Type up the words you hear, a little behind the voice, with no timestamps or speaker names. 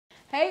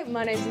Hey,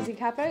 my name's Isy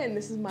Cappo and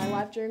this is my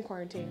life during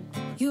quarantine.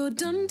 You're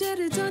done,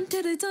 done, done,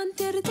 done,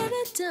 done, done,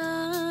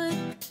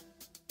 done.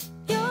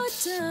 You're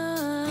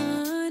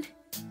done.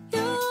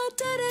 You're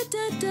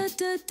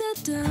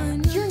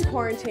done. During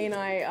quarantine,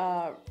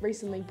 I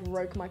recently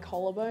broke my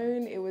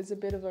collarbone. It was a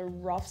bit of a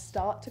rough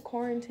start to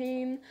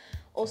quarantine.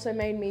 Also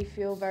made me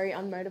feel very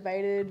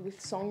unmotivated with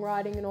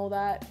songwriting and all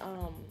that.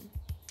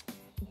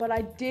 But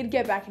I did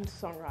get back into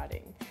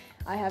songwriting.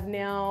 I have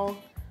now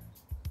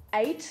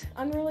 8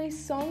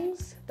 unreleased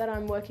songs that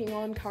I'm working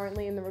on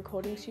currently in the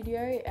recording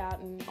studio out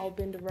in Old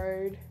Binder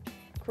Road,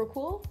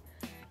 Crookwell.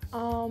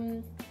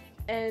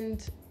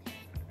 And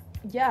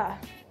yeah,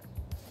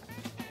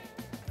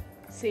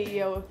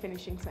 CEO of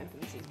finishing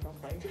sentences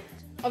properly.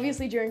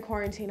 Obviously during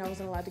quarantine I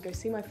wasn't allowed to go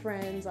see my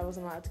friends, I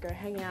wasn't allowed to go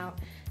hang out,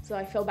 so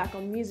I fell back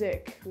on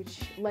music,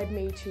 which led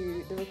me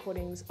to the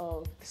recordings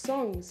of the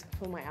songs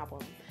for my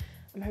album.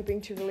 I'm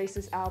hoping to release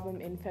this album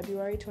in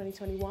February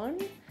 2021.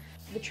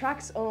 The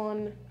tracks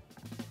on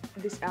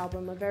this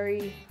album are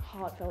very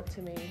heartfelt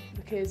to me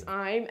because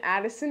I'm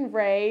Addison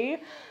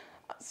Rae.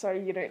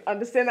 Sorry, you don't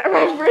understand that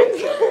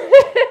reference.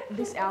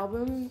 This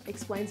album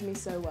explains me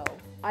so well.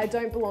 I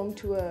don't belong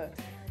to a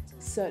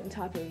certain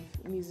type of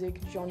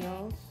music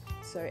genre,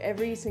 so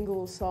every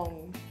single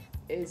song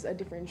is a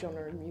different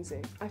genre of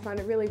music. I find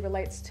it really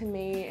relates to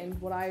me and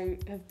what I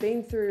have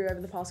been through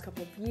over the past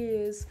couple of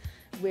years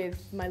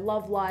with my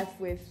love life,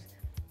 with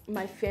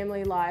my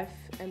family life,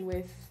 and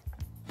with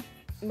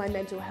my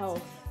mental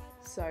health.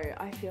 So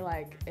I feel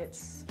like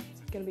it's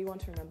gonna be one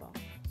to remember.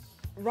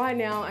 Right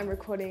now I'm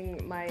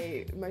recording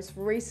my most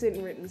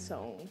recent written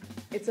song.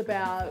 It's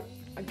about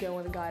a girl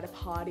and a guy at a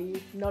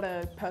party, not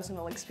a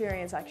personal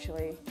experience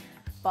actually,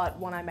 but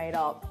one I made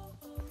up.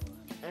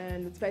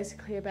 And it's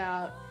basically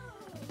about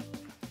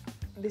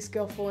this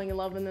girl falling in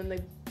love and then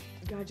the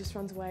guy just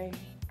runs away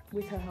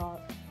with her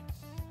heart.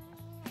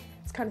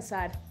 It's kind of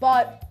sad,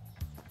 but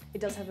it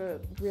does have a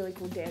really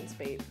cool dance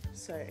beat,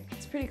 so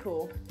it's pretty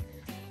cool.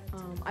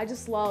 I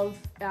just love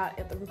out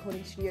at the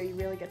recording studio, you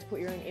really get to put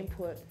your own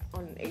input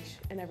on each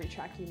and every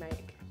track you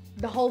make.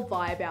 The whole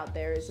vibe out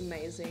there is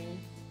amazing.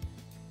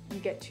 You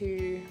get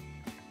to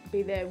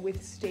be there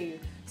with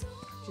Steve,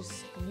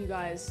 just you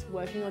guys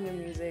working on your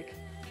music.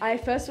 I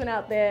first went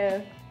out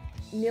there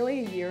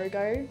nearly a year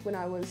ago when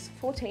I was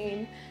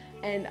 14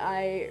 and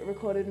I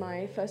recorded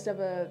my first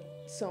ever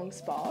song,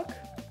 Spark.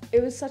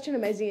 It was such an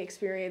amazing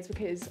experience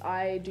because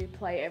I do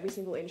play every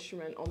single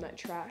instrument on that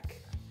track.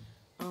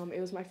 It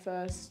was my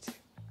first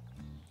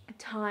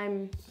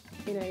time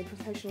in a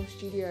professional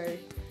studio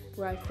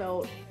where I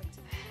felt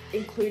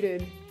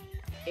included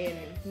in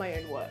my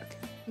own work.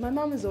 My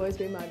mum has always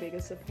been my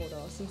biggest supporter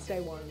since day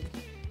one,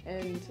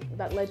 and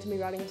that led to me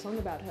writing a song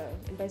about her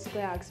and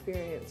basically our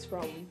experience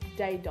from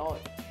day dot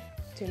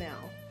to now.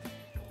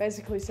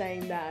 Basically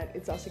saying that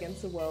it's us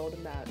against the world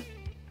and that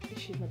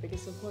she's my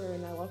biggest supporter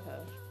and I love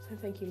her. So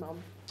thank you, Mum.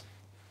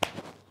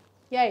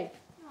 Yay.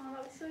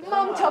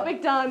 Mum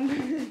topic done.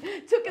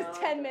 Took us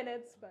 10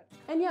 minutes, but.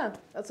 And yeah,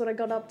 that's what I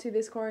got up to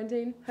this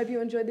quarantine. Hope you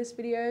enjoyed this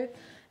video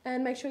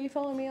and make sure you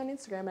follow me on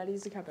Instagram at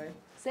Isy Cappo.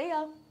 See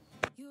ya!